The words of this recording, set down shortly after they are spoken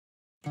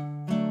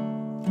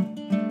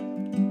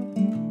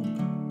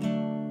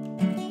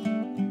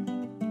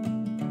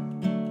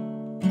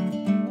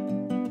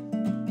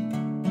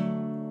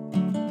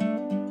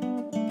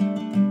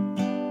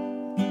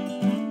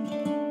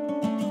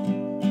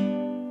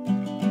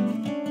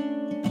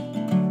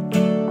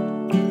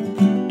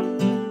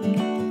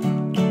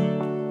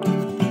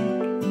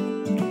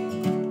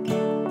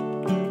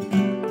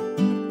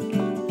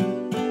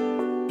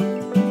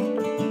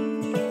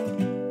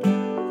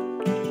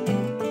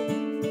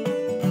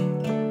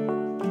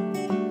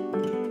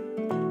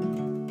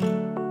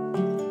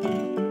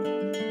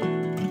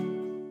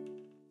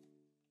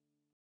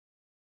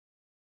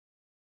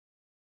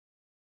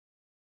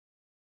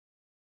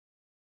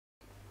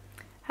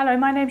Hello,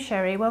 my name's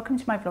Sherry. Welcome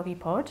to my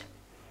Vloggypod.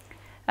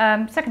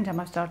 Second time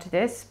I've started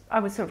this,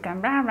 I was sort of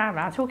going rah, rah,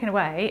 rah, talking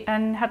away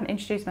and hadn't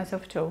introduced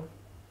myself at all.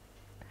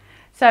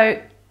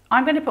 So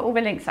I'm going to put all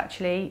the links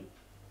actually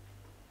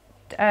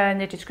in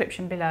the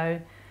description below,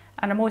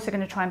 and I'm also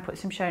going to try and put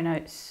some show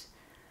notes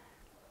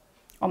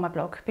on my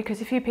blog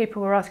because a few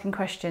people were asking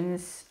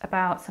questions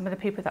about some of the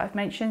people that I've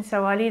mentioned,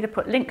 so I'll either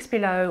put links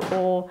below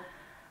or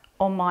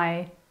on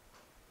my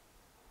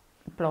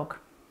blog,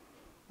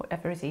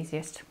 whatever is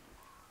easiest.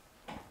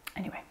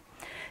 Anyway,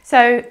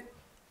 so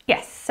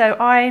yes, so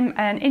I'm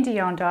an indie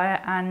yarn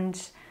dyer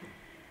and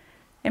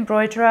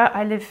embroiderer.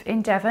 I live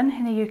in Devon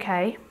in the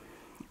UK,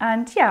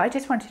 and yeah, I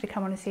just wanted to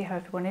come on and see how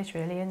everyone is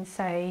really and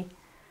say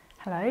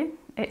hello.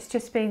 It's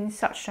just been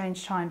such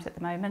strange times at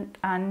the moment,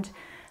 and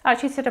I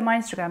actually said on my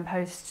Instagram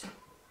post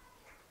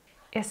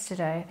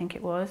yesterday, I think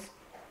it was,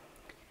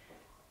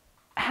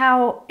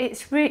 how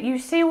it's you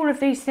see all of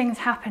these things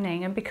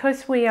happening, and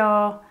because we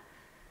are,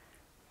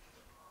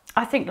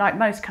 I think like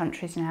most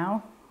countries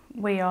now,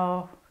 we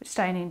are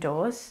staying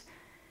indoors.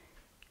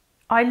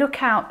 I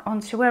look out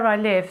onto where I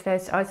live.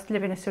 I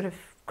live in a sort of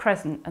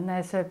crescent, and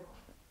there's a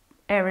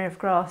area of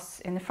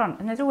grass in the front,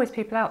 and there's always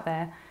people out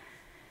there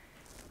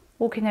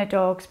walking their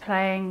dogs,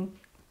 playing,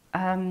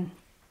 I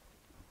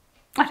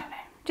don't know,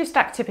 just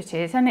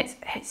activities. And it's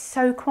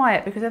so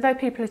quiet because although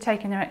people are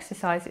taking their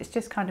exercise, it's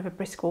just kind of a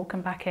brisk walk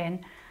and back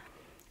in.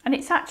 And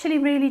it's actually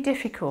really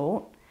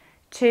difficult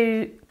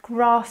to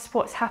grasp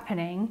what's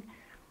happening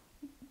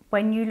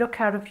when you look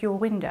out of your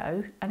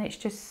window and it's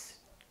just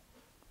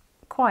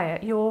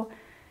quiet. You're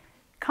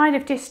kind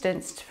of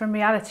distanced from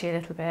reality a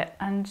little bit,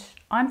 and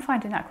I'm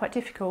finding that quite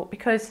difficult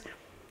because,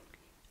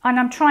 and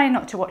I'm trying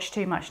not to watch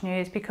too much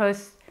news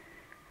because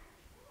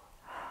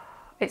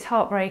it's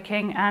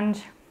heartbreaking.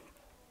 And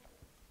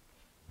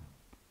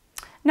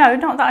no,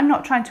 not that I'm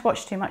not trying to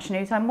watch too much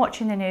news. I'm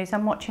watching the news,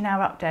 I'm watching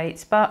our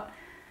updates, but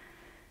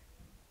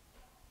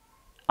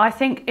I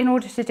think in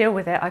order to deal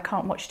with it, I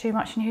can't watch too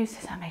much news.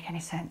 Does that make any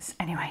sense?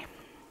 Anyway.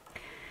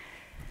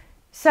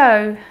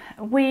 So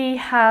we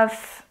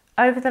have,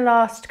 over the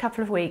last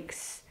couple of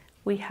weeks,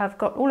 we have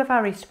got all of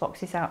our Easter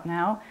boxes out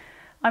now.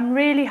 I'm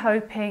really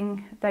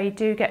hoping they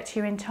do get to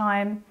you in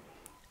time.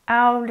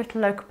 Our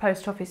little local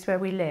post office where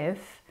we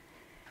live,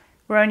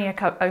 we're only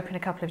open a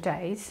couple of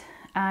days,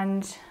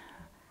 and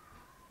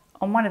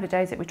on one of the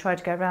days that we tried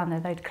to go around there,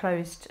 they'd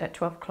closed at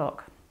 12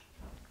 o'clock.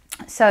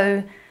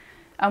 So,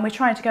 and we're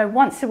trying to go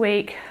once a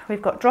week.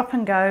 We've got drop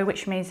and go,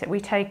 which means that we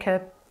take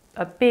a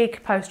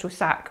big postal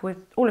sack with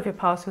all of your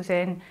parcels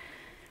in,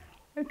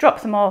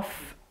 drop them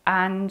off,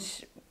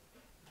 and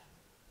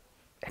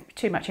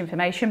too much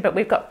information, but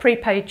we've got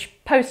prepaid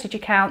postage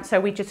account, so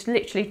we just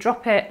literally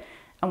drop it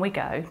and we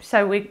go.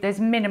 So there's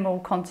minimal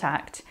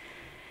contact.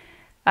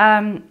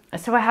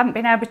 So I haven't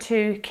been able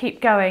to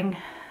keep going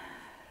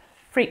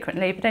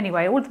frequently, but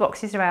anyway, all the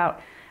boxes are out.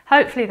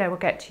 Hopefully they will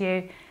get to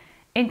you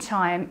in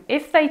time.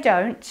 If they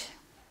don't,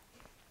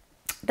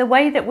 the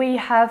way that we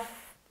have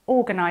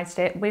organised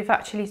it, we've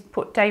actually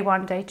put day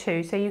 1, day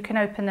 2, so you can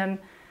open them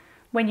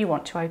when you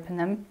want to open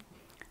them,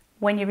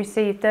 when you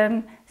receive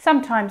them.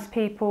 Sometimes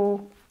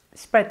people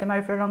spread them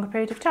over a longer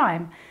period of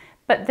time,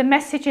 but the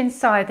message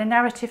inside, the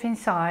narrative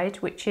inside,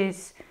 which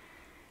is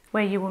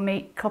where you will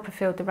meet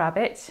Copperfield the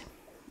rabbit,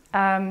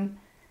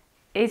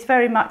 is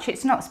very much,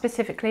 it's not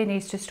specifically an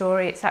Easter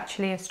story, it's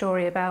actually a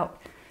story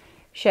about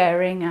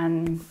sharing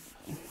and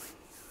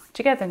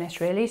togetherness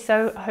really,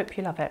 so I hope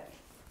you love it.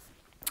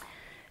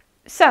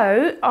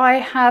 So I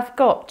have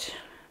got,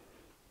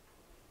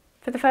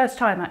 for the first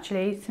time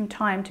actually, some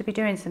time to be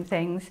doing some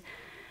things.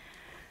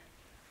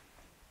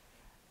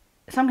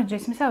 So I'm going to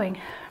do some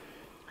sewing.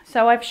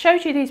 So I've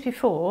showed you these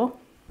before.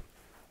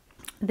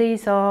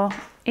 These are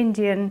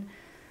Indian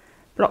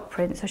block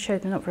prints. I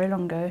showed them not very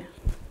long ago.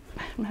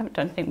 I haven't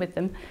done anything with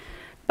them.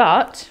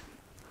 But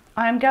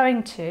I'm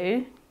going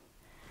to,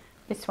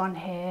 this one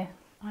here,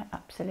 I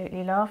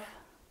absolutely love.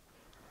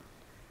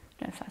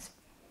 I don't know if that's,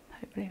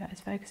 hopefully that is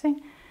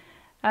focusing.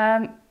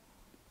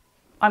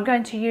 I'm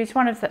going to use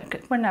one of the,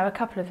 well no, a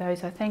couple of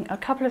those I think. A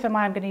couple of them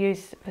I'm going to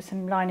use for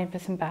some lining for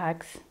some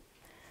bags.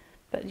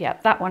 But yeah,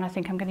 that one I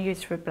think I'm going to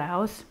use for a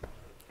blouse.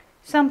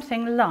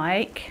 Something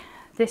like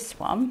this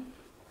one,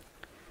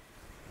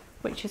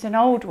 which is an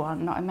old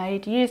one that I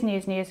made years and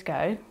years and years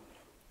ago.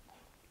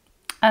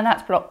 And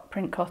that's block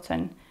print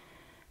cotton.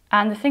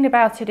 And the thing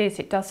about it is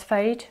it does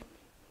fade.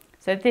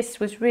 So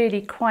this was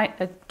really quite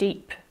a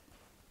deep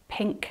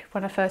pink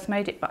when I first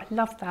made it, but I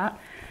love that.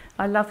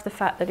 I love the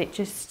fact that it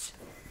just,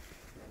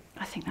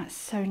 I think that's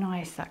so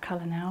nice, that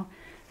colour now,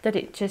 that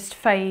it just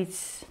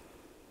fades,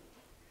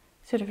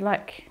 sort of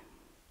like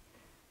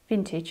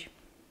vintage.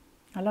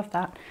 I love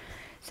that.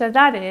 So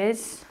that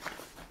is,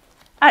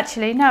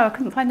 actually no, I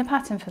couldn't find the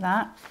pattern for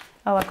that.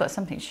 Oh, I've got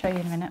something to show you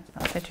in a minute,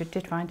 that I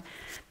did find.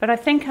 But I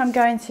think I'm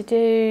going to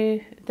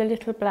do the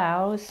little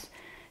blouse.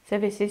 So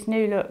this is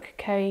New Look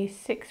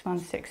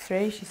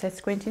K6163, she said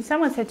squinting.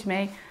 Someone said to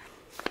me,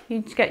 you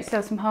need to get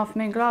yourself some half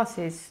moon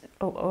glasses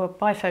or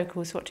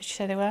bifocals, what did she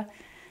say they were?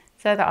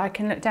 so that I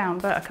can look down,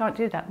 but I can't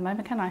do that at the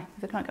moment, can I?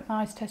 Because I can't get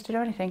my eyes tested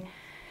or anything.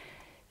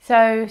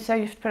 So you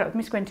have to put up with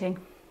me squinting.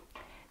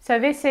 So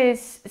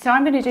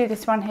I'm going to do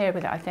this one here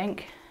with it, I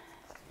think,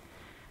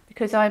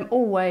 because I'm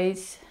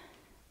always,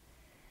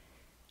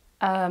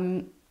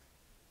 nearly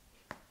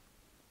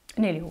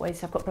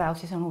always, I've got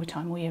blouses on all the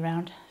time, all year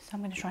round. So I'm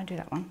going to try and do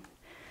that one.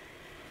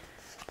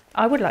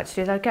 I would like to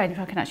do that again if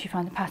I can actually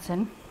find the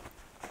pattern.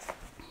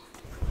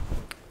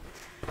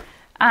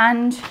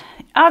 And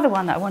the other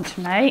one that I want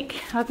to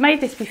make, I've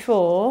made this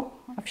before,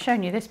 I've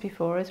shown you this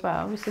before as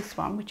well, was this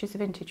one, which is a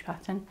vintage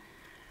pattern.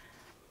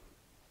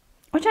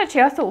 Which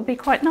actually I thought would be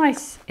quite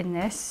nice in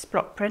this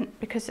block print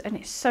and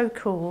it's so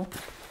cool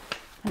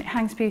and it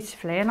hangs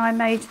beautifully. And I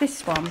made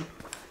this one,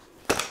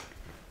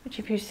 which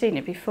if you've seen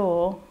it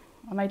before,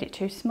 I made it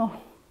too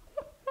small.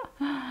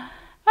 I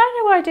don't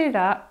know why I do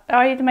that.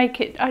 I either make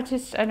it,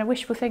 and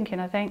wishful thinking,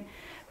 I think.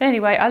 But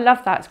anyway, I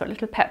love that. It's got a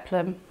little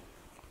peplum.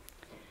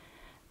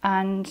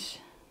 And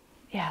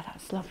yeah,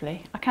 that's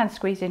lovely. I can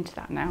squeeze into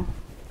that now.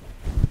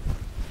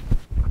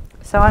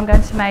 So I'm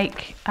going to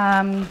make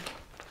a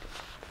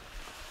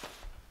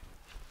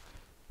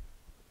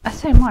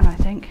same one, I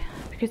think,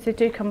 because they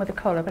do come with a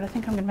collar, but I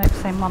think I'm going to make the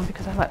same one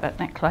because I like that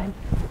neckline.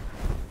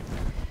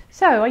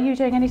 So, are you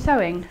doing any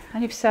sewing?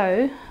 And if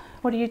so,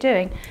 what are you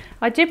doing?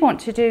 I did want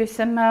to do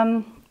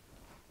some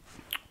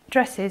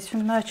dresses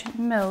from Merchant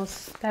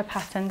Mills, their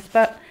patterns,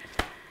 but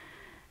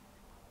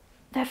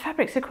their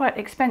fabrics are quite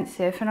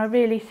expensive, and I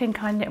really think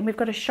we've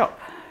got a shop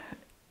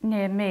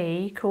near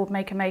me called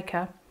Maker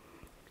Maker,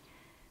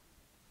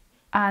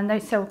 and they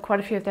sell quite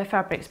a few of their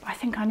fabrics, but I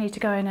think I need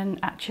to go in and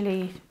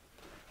actually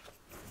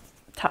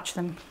touch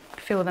them,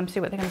 feel them, see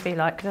what they're going to be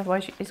like, because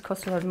otherwise it's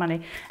cost a lot of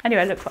money.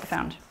 Anyway, look what I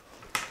found.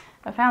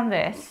 I found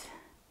this,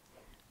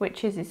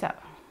 which is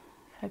that,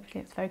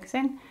 hopefully it's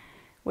focusing,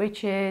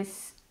 which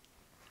is,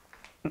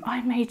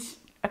 I made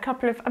a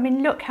couple of, I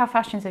mean, look how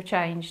fashions have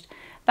changed.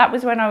 That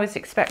was when I was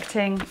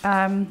expecting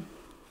our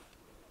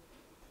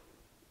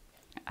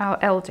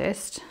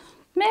eldest,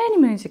 many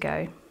moons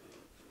ago.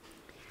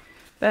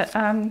 But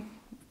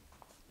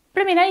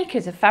blooming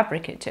acres of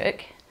fabric it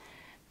took.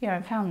 Yeah,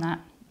 I found that.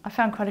 I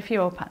found quite a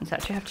few old patterns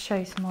actually. I have to show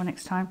you some more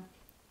next time.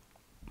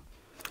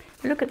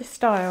 But look at the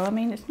style. I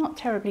mean, it's not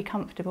terribly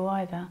comfortable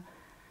either.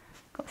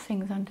 Got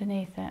things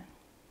underneath it.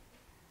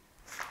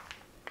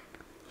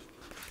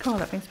 Cool,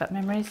 that brings back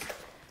memories.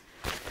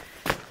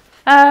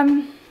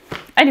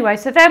 Anyway,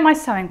 so they're my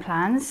sewing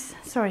plans.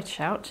 Sorry to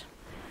shout.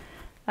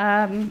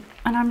 And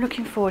I'm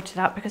looking forward to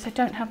that because I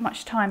don't have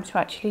much time to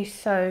actually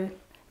sew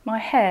my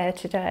hair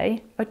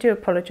today. I do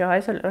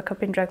apologise. I look like I've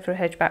been dragged through a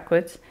hedge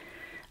backwards.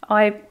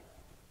 I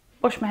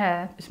washed my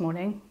hair this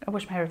morning. I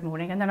wash my hair every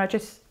morning, and then I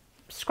just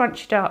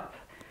scrunched it up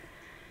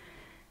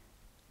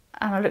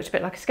and I looked a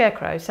bit like a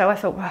scarecrow. So I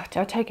thought, well,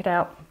 I'll take it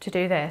out to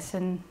do this,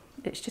 and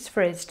it's just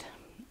frizzed.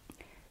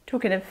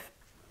 Talking of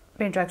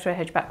being dragged through a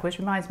hedge backwards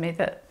reminds me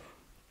that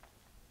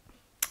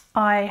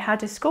I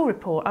had a school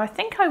report. I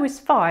think I was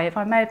 5,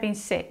 I may have been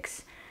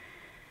 6.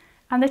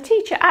 And the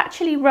teacher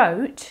actually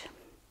wrote,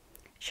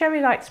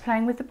 Sherry likes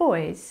playing with the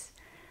boys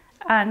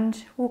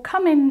and will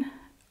come in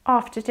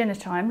after dinner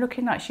time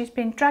looking like she's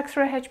been dragged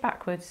through a hedge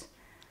backwards.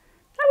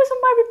 That was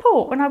on my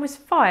report when I was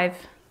 5.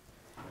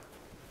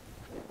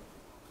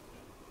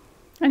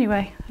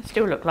 Anyway, I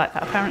still look like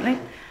that apparently.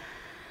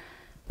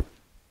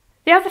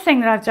 The other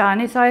thing that I've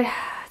done is I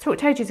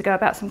talked ages ago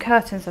about some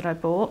curtains that I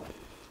bought,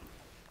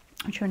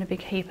 which are in a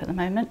big heap at the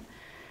moment,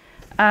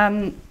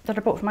 that I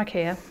bought from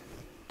IKEA,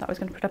 that I was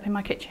going to put up in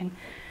my kitchen.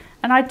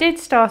 And I did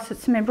start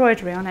some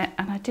embroidery on it,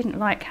 and I didn't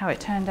like how it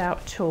turned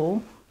out at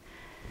all.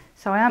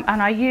 So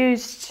I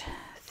used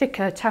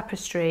thicker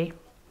tapestry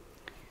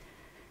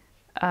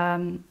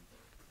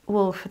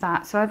wool for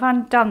that. So I've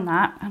undone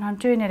that, and I'm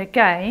doing it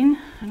again,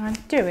 and I'm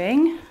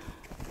doing,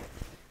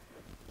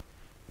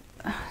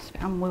 it's a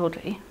bit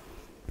unwieldy.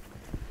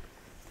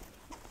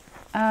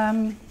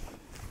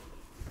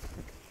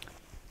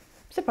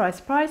 Surprise,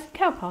 surprise,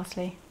 cow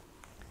parsley.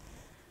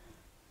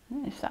 I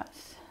don't know if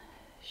that's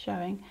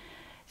showing.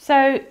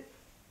 So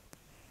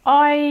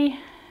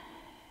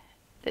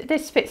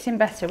this fits in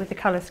better with the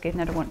colour scheme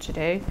that I want to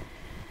do,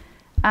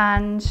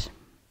 and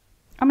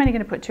I'm only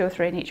going to put 2 or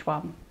 3 in each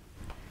one.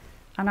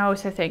 And I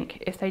also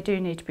think if they do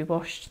need to be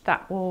washed,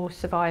 that will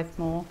survive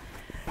more.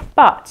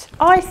 But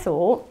I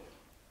thought,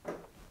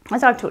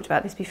 as I've talked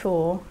about this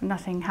before,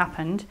 nothing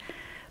happened,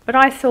 but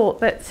I thought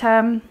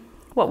that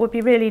what would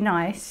be really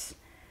nice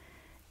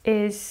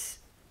is,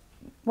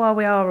 while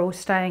we are all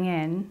staying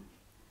in,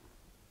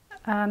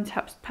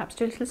 perhaps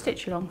do a little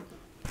stitch along.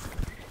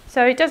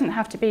 So it doesn't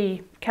have to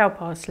be cow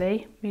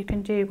parsley. You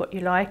can do what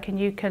you like, and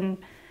you can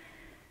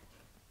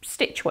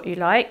stitch what you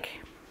like.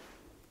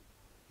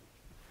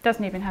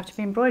 Doesn't even have to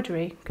be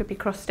embroidery. Could be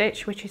cross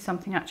stitch, which is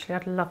something actually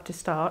I'd love to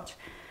start.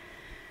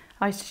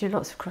 I used to do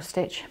lots of cross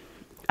stitch.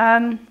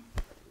 I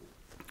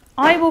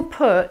will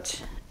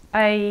put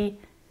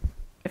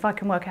if I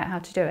can work out how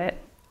to do it,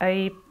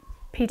 a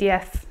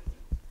PDF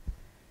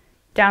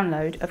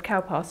download of cow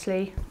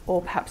parsley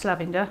or perhaps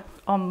lavender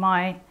on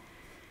my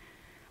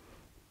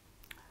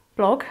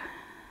blog,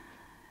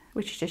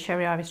 which is just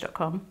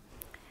sherryiris.com,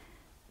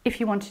 if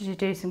you wanted to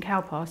do some cow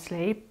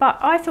parsley. But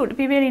I thought it'd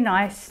be really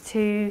nice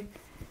to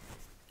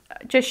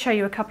just show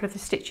you a couple of the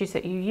stitches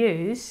that you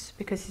use,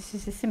 because this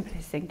is the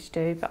simplest thing to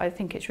do, but I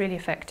think it's really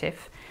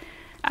effective.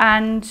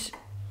 And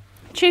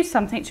choose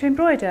something to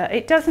embroider.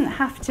 It doesn't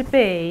have to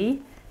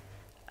be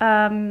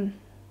something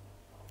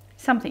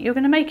you're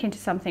going to make into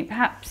something.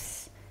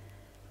 Perhaps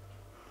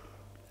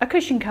a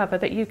cushion cover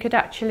that you could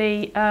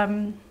actually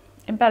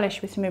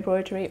embellish with some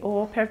embroidery,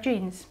 or a pair of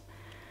jeans,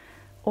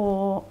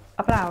 or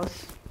a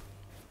blouse,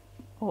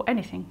 or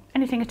anything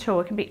at all.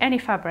 It can be any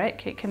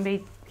fabric. It can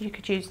be, you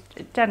could use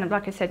denim,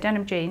 like I said,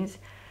 denim jeans,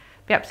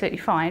 be absolutely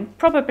fine.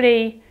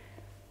 Probably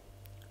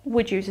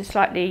would use a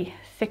slightly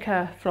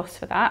thicker floss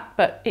for that,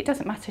 but it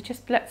doesn't matter,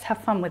 just let's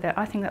have fun with it.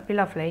 I think that'd be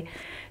lovely.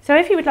 So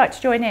if you would like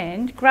to join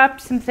in,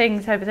 grab some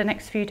things over the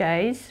next few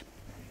days.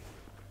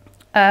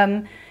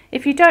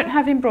 If you don't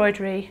have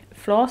embroidery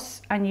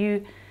floss and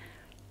you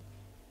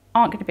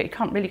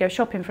can't really go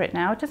shopping for it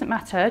now, it doesn't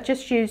matter,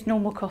 just use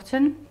normal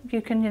cotton.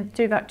 You can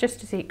do that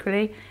just as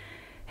equally.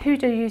 Who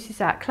uses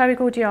that? Chloe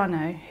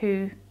Gordiano,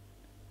 who,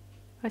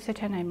 I said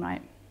her name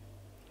right.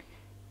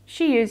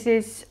 She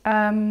uses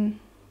Gutermann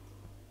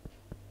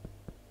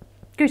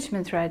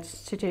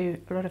threads to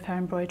do a lot of her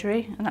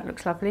embroidery, and that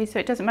looks lovely. So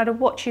it doesn't matter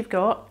what you've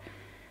got.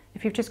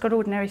 If you've just got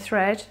ordinary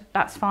thread,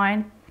 that's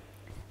fine.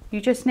 You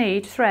just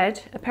need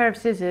thread, a pair of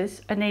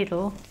scissors, a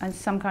needle, and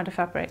some kind of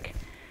fabric.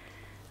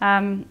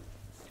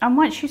 And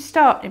once you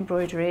start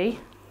embroidery,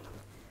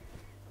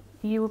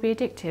 you will be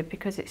addicted,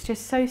 because it's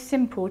just so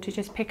simple to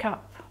just pick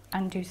up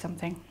and do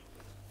something.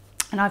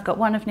 And I've got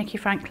one of Nikki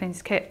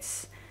Franklin's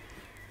kits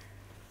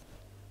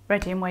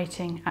ready and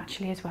waiting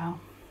actually as well,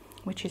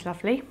 which is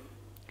lovely.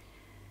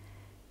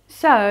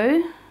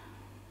 So,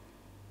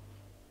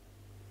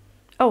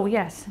 oh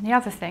yes, and the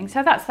other thing,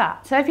 so that's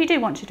that. So if you do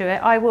want to do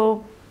it, I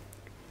will,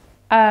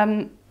 how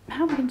am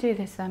I going to do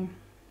this then?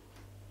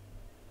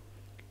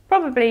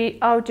 Probably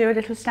I'll do a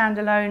little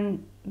standalone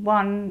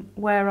one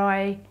where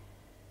I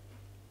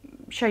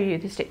show you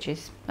the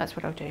stitches. That's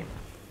what I'll do.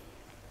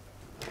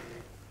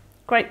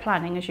 Great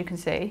planning, as you can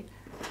see.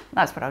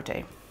 That's what I'll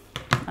do.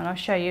 And I'll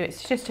show you,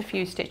 it's just a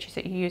few stitches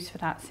that you use for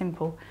that,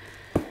 simple.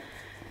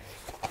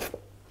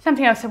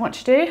 Something else I want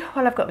to do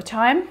while I've got the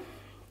time.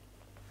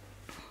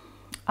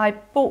 I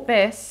bought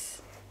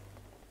this,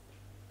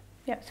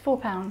 yeah, it's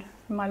 £4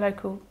 from my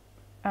local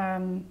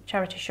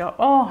charity shop.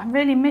 Oh, I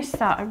really miss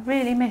that. I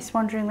really miss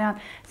wandering around.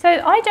 So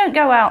I don't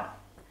go out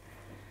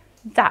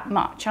that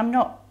much. I'm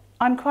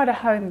quite a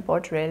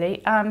homebod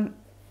really.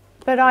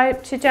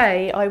 But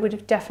today I would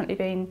have definitely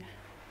been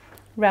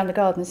around the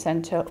garden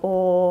centre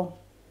or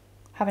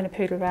having a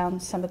poodle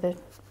around some of the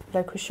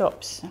local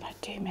shops, and I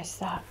do miss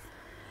that.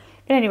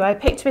 But anyway, I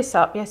picked this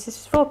up. Yes,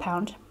 this is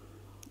 £4,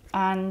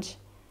 and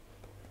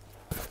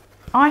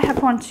I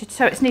have wanted,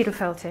 so it's needle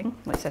felting.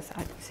 Well, it says that,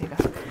 I can see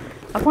that.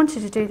 I've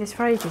wanted to do this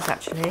for ages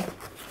actually,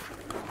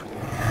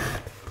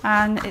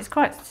 and it's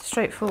quite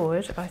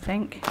straightforward, I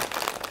think.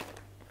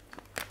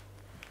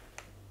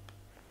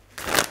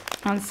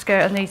 I'm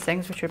scared on these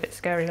things, which are a bit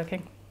scary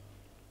looking.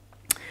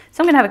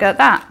 So I'm going to have a go at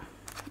that.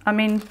 I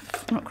mean,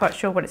 I'm not quite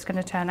sure what it's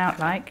going to turn out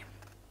like.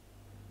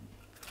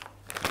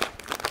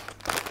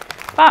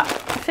 But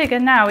I figure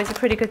now is a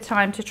pretty good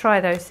time to try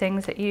those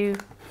things that you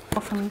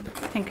often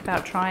think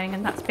about trying,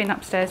 and that's been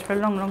upstairs for a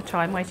long, long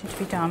time waiting to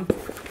be done.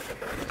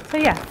 So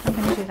yeah, I'm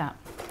going to do that.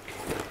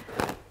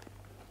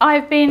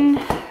 I've been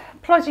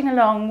plodding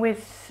along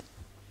with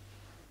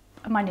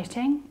my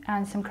knitting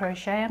and some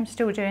crochet. I'm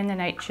still doing the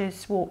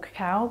Nature's Walk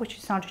cowl, which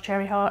is Sandra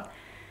Cherry Heart.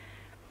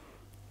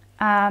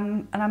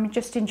 And I'm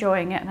just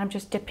enjoying it, and I'm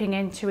just dipping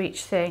into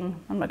each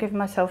thing. I'm not giving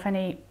myself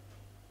any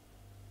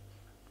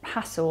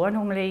hassle. I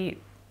normally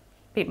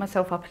beat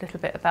myself up a little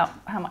bit about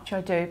how much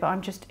I do, but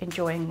I'm just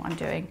enjoying what I'm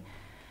doing.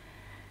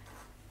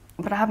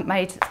 But I haven't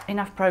made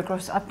enough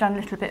progress. I've done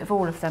a little bit of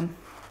all of them.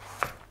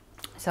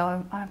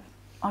 So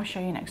I'll show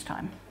you next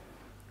time.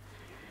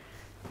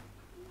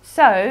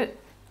 So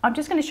I'm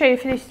just going to show you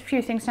a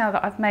few things now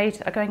that I've made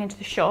that are going into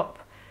the shop.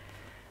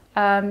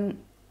 And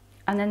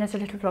then there's a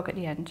little vlog at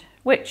the end,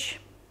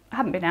 which I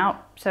haven't been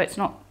out, so it's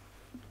not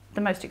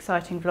the most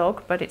exciting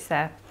vlog, but it's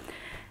there.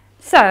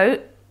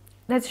 So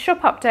there's a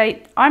shop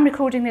update. I'm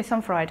recording this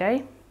on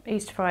Friday,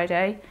 Easter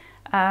Friday,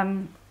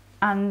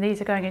 and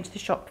these are going into the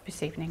shop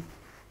this evening.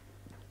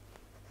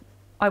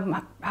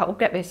 I'll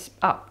get this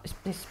up,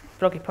 this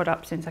Vloggypod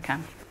up as soon as I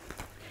can.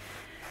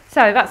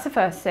 So that's the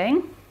first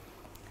thing.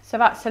 So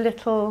that's a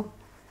little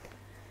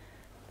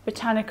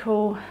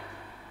botanical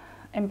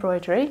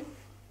embroidery,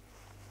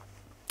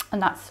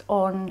 and that's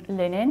on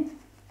linen.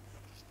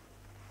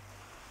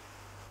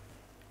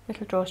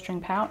 Little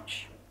drawstring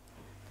pouch.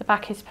 The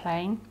back is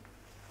plain,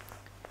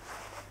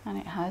 and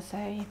it has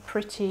a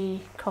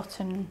pretty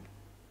cotton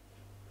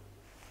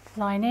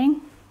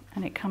lining,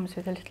 and it comes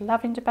with a little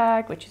lavender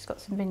bag which has got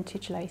some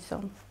vintage lace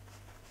on.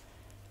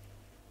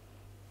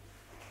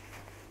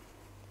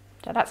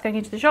 So that's going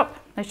into the shop.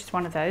 There's just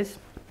one of those.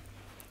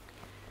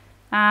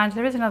 And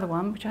there is another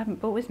one which I haven't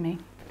brought with me.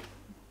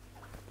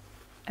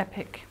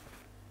 epic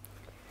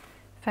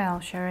fail,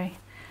 Sherry.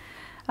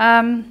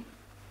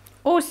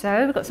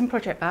 Also, we've got some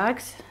project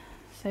bags.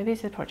 So these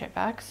are the project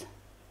bags.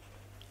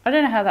 I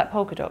don't know how that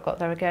polka dot got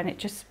there again. It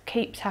just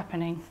keeps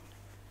happening,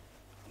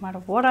 no matter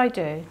what I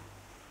do.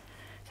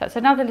 So that's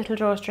another little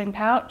drawstring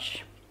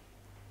pouch.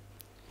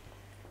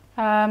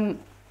 With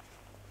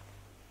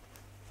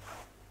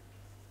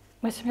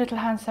some little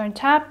hand sewn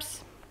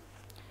tabs.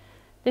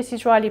 This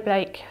is Riley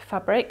Blake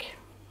fabric.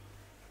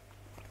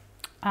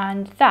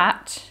 And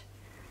that,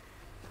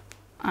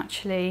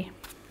 actually,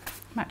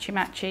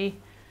 matchy.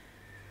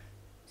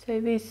 So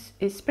this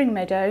is Spring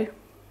Meadow,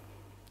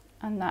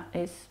 and that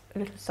is a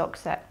little sock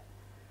set.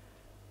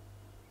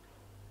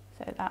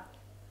 So that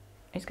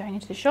is going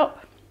into the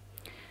shop,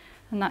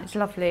 and that is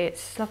lovely.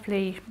 It's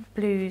lovely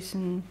blues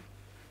and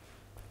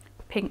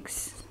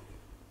pinks.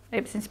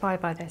 It was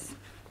inspired by this.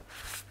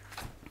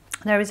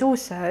 There is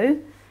also,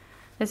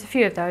 there's a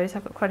few of those,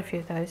 I've got quite a few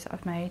of those that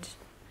I've made.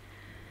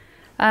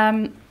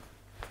 And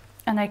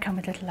they come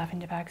with little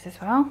lavender bags as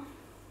well.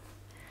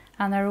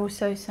 And there are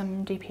also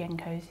some DPN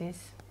cozies.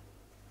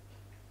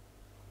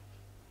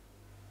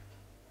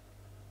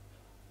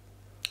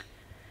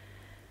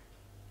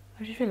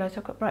 I just realised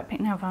I've got bright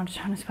pink nail varnish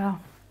on as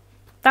well.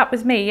 That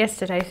was me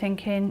yesterday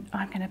thinking,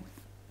 I'm going to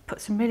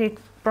put some really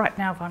bright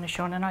nail varnish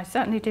on, and I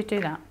certainly did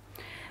do that.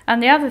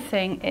 And the other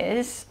thing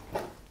is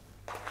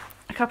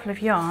a couple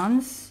of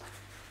yarns.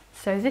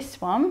 So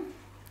this one,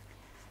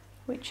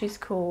 which is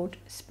called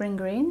Spring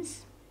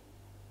Greens,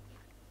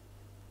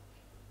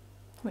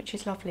 which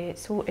is lovely.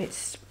 It's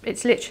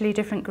literally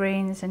different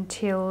greens and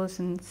teals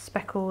and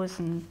speckles,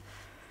 and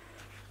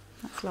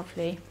that's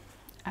lovely.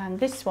 And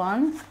this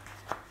one,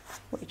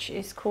 which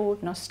is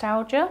called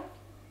Nostalgia,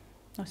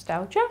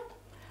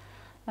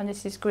 and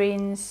this is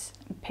greens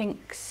and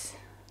pinks,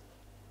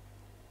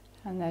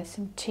 and there's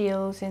some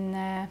teals in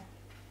there.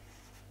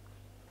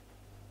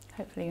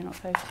 Hopefully you're not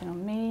focusing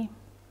on me.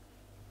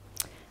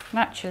 And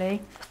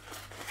actually,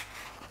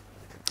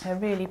 they're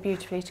really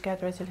beautifully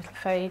together as a little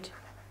fade.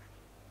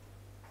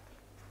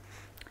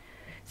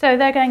 So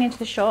they're going into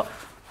the shop.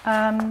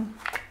 Thank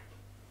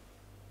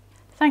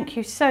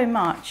you so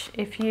much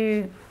if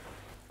you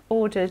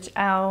ordered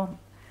our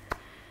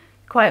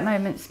Quiet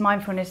Moments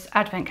Mindfulness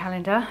Advent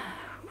Calendar.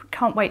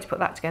 Can't wait to put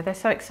that together,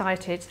 so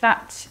excited.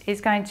 That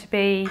is going to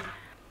be,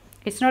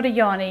 it's not a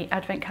yarny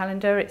Advent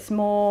Calendar, it's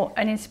more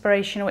an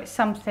inspirational, it's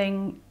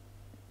something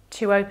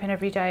to open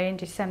every day in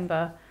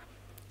December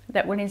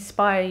that will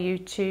inspire you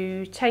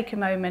to take a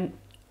moment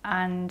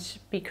and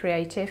be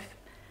creative.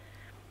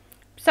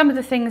 Some of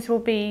the things will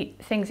be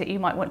things that you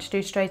might want to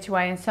do straight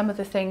away, and some of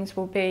the things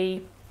will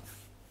be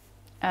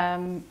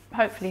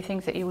hopefully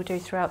things that you will do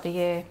throughout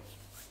the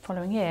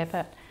following year.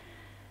 But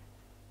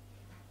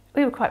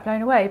we were quite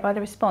blown away by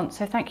the response,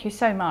 so thank you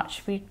so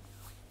much. We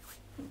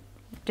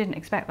didn't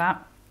expect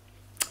that.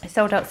 It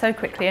sold out so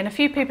quickly, and a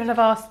few people have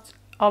asked,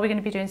 are we going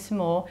to be doing some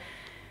more?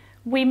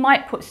 We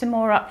might put some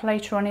more up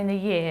later on in the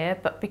year,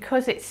 but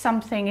because it's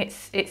something,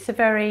 it's a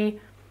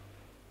very,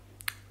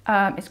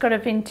 it's got a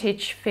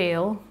vintage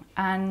feel,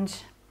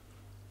 and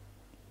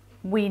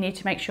we need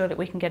to make sure that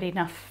we can get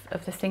enough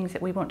of the things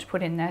that we want to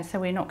put in there. So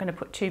we're not going to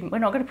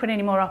put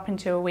any more up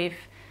until we've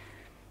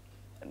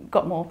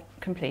got more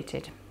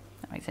completed.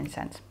 That makes any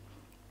sense.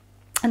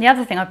 And the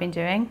other thing I've been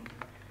doing,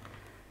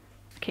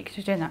 I keep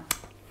doing that.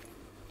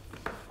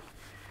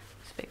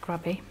 It's a bit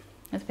grubby.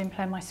 I've been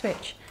playing my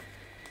Switch.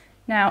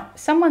 Now,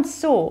 someone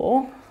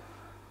saw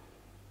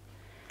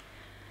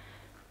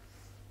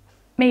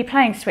me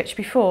playing Switch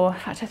before. In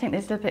fact, I think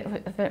there's a bit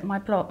of it in my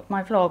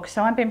vlog.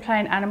 So I've been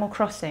playing Animal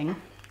Crossing,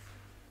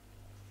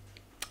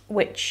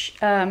 which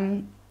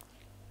I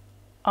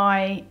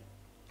am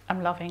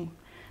loving.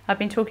 I've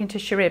been talking to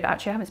Cherie, but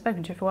actually I haven't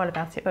spoken to her for a while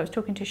about it, but I was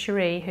talking to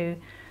Cherie, who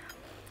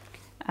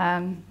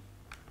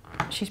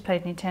she's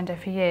played Nintendo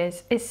for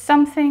years. It's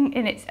something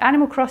in its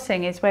Animal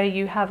Crossing is where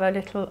you have a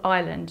little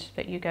island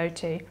that you go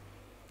to,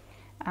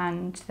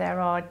 and there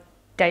are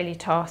daily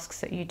tasks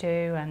that you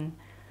do, and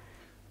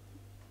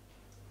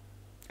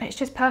it's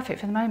just perfect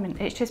for the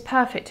moment. It's just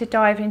perfect to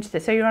dive into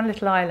this. So you're on a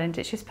little island.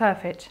 It's just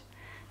perfect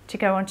to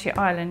go onto your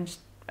island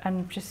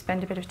and just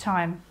spend a bit of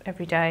time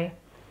every day.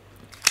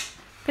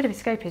 Bit of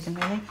escapism,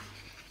 really.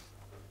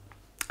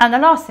 And the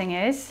last thing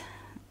is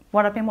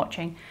what I've been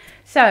watching.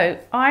 So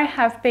I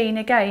have been,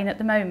 again, at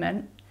the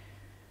moment,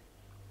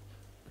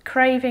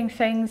 craving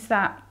things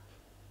that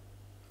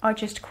are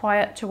just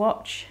quiet to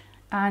watch.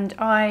 And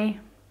I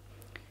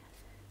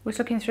was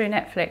looking through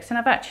Netflix, and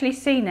I've actually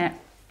seen it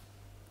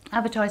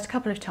advertised a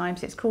couple of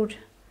times. It's called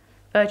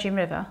Virgin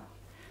River.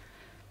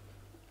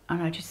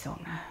 And I just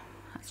thought, no,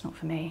 that's not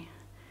for me.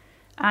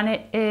 And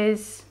it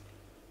is,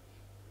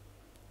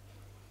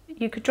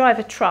 you could drive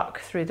a truck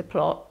through the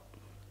plot.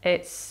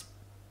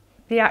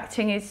 The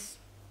acting is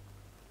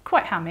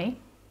quite hammy.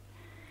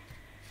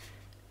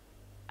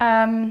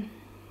 And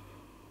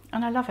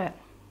I love it.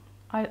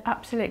 I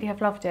absolutely have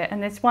loved it.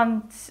 And there's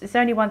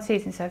only one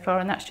season so far,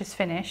 and that's just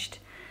finished.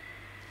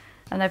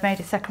 And they've made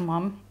a second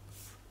one.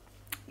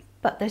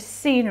 But the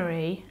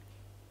scenery,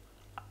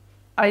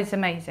 is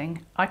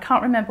amazing. I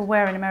can't remember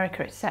where in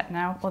America it's set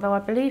now, although I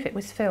believe it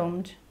was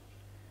filmed.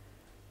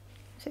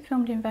 Was it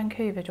filmed in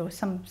Vancouver or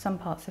some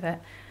parts of it?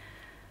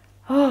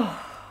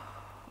 Oh,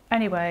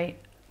 anyway,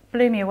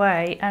 blew me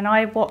away. And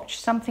I watched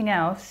something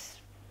else,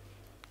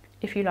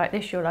 If You Like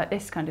This, You'll Like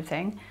This kind of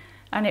thing.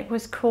 And it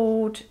was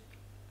called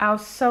Our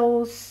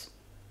Souls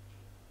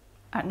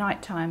at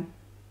Night Time.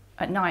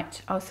 At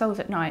Night, Our Souls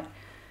at Night.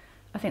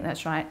 I think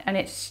that's right. And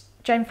it's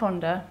Jane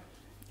Fonda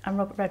and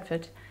Robert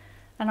Redford.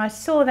 And I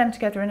saw them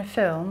together in a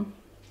film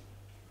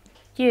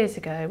years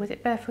ago. Was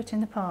it Barefoot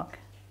in the Park?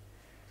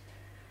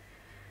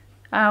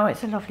 Oh,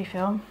 it's a lovely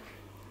film.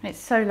 It's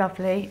so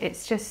lovely.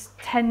 It's just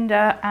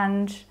tender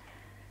and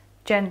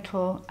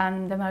gentle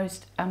and the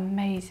most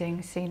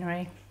amazing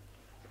scenery.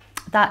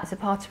 That is a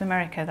part of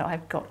America that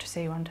I've got to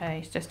see one day.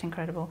 It's just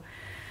incredible.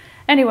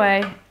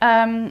 Anyway,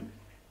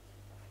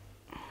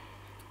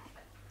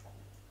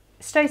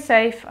 stay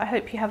safe. I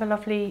hope you have a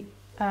lovely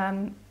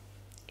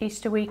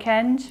Easter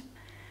weekend,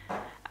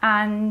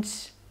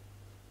 and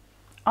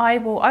I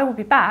will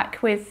be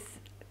back with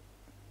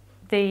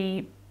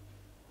the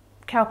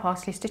cow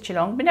parsley stitch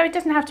along. But no, it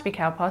doesn't have to be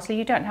cow parsley.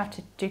 You don't have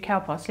to do cow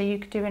parsley. You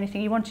could do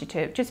anything you wanted to.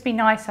 It'd just be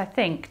nice, I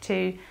think,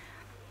 to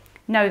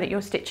know that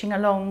you're stitching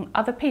along,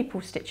 other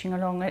people stitching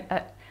along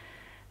at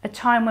a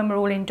time when we're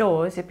all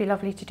indoors. It'd be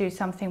lovely to do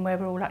something where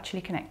we're all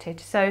actually connected.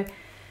 So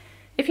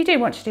if you do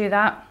want to do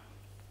that,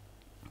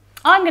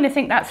 I'm going to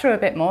think that through a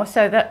bit more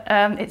so that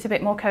it's a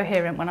bit more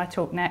coherent when I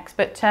talk next.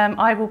 But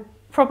I will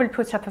probably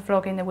put up a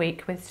vlog in the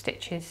week with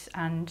stitches,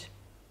 and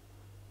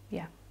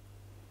yeah.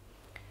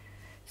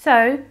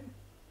 So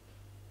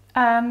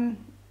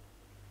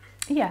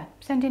yeah,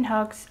 send in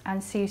hugs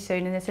and see you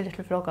soon, and there's a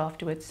little vlog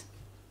afterwards.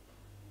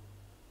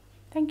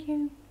 Thank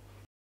you.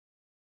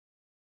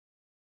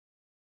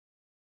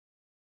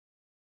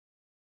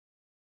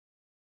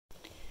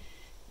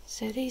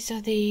 So these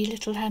are the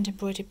little hand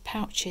embroidered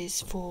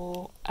pouches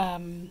for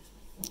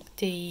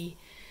the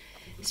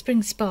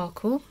Spring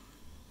Sparkle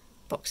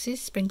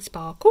boxes, Spring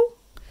Sparkle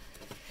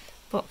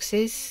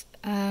boxes.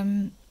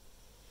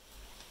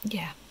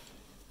 Yeah,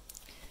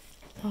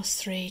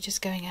 last 3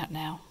 just going out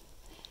now.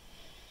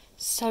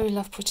 So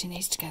love putting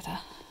these together.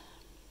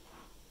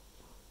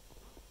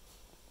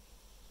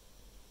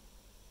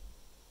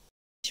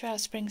 These are our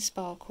Spring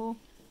Sparkle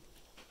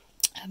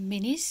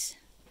minis,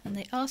 and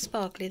they are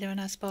sparkly. They're on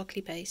our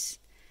sparkly base,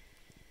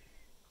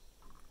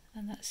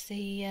 and that's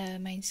the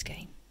main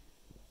skein.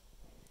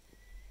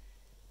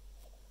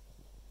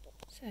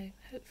 So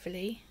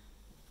hopefully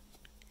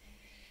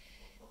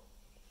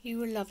you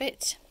will love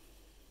it.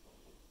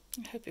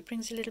 I hope it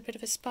brings a little bit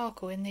of a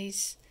sparkle in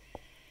these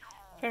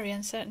very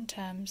uncertain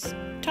times.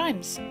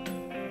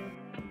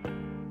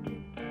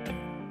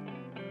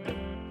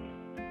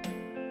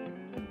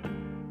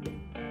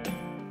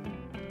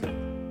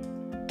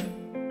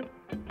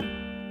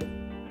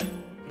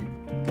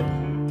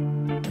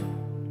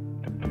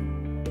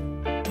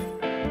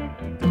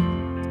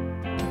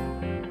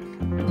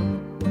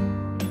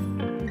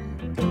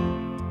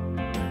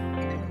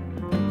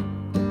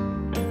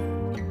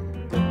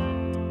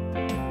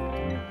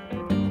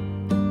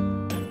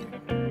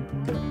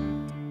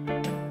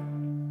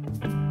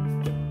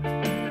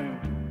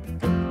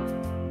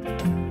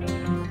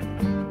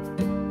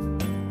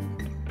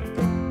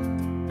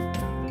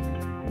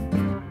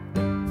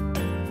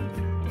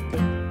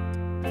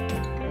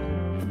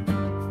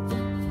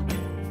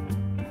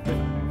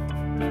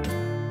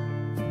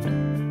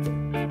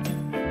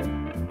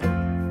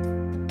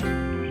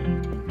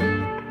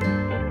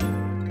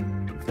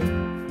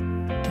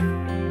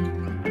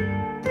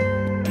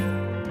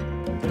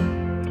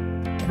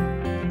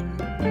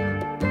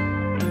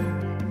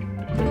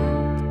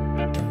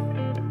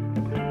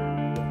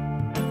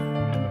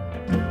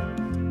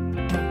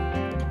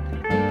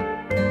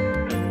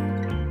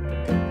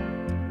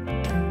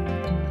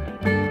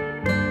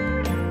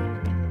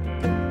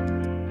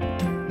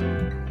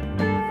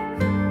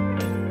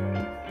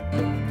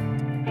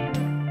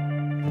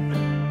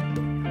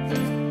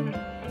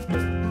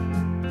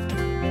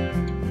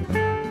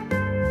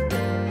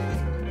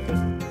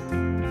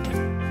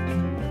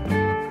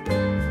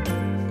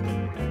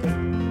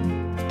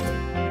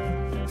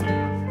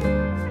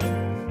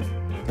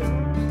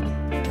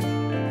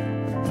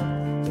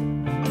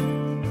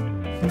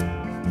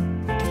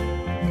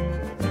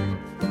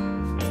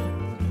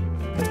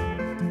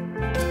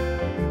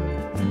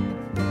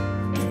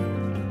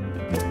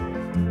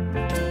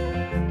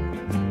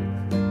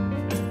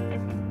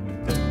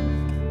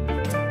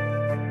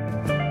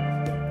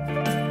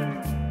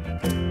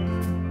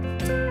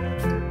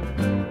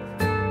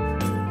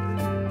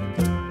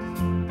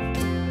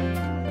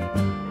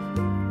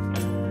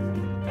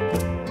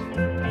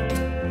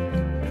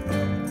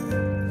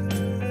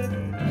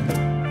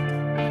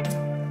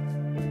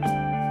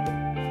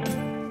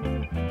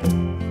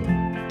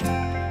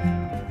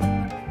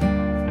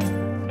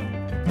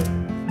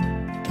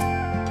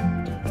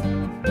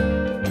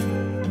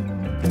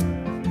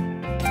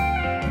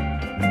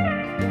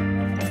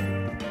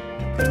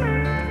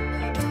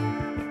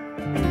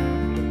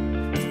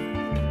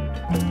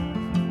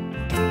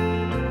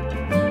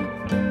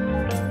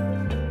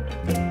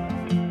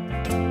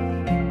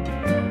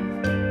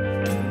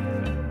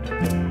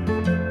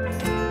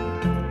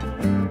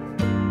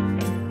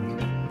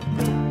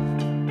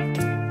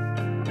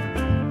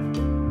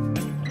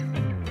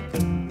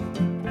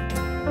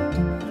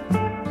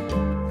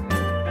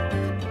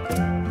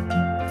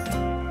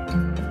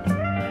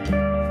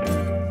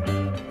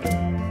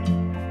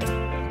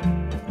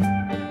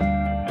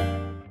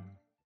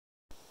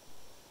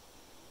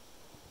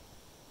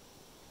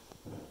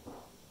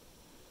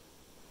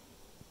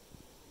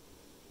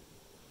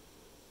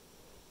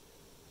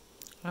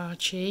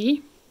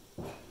 Archie,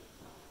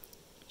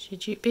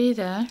 should you be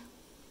there?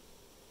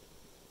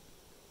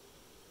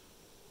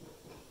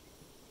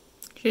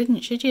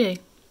 Shouldn't, should you?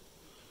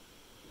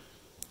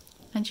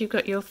 And you've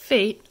got your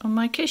feet on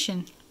my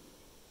cushion.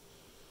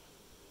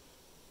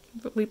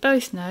 But we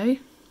both know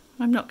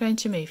I'm not going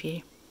to move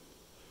you.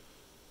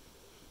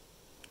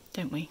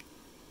 Don't we?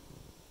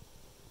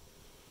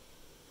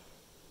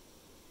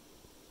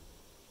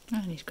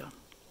 And he's gone.